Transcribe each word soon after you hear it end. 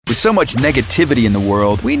With so much negativity in the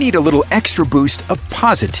world, we need a little extra boost of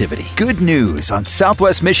positivity. Good news on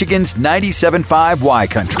Southwest Michigan's 97.5 Y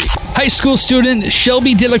Country. High school student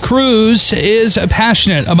Shelby De La Cruz is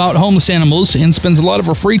passionate about homeless animals and spends a lot of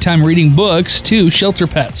her free time reading books to shelter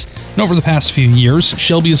pets. And over the past few years,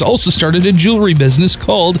 Shelby has also started a jewelry business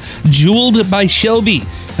called Jeweled by Shelby.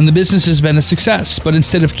 And the business has been a success. But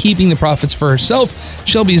instead of keeping the profits for herself,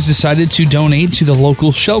 Shelby has decided to donate to the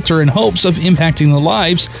local shelter in hopes of impacting the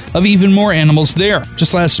lives of even more animals there.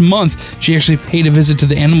 Just last month, she actually paid a visit to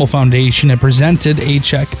the Animal Foundation and presented a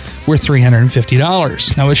check worth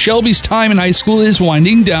 $350. Now, as Shelby's time in high school is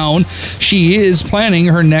winding down, she is planning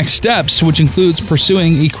her next steps, which includes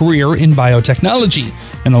pursuing a career in biotechnology.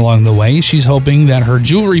 And along the way, she's hoping that her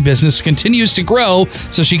jewelry business continues to grow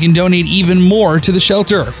so she can donate even more to the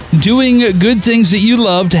shelter. Doing good things that you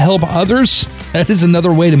love to help others, that is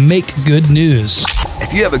another way to make good news.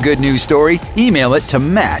 If you have a good news story, email it to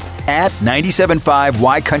Matt at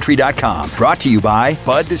 975ycountry.com. Brought to you by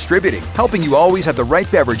Bud Distributing, helping you always have the right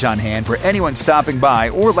beverage on hand for anyone stopping by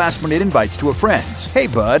or last-minute invites to a friend's. Hey,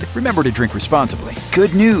 Bud, remember to drink responsibly.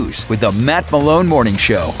 Good news with the Matt Malone Morning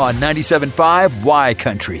Show on 97.5 Y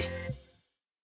Country.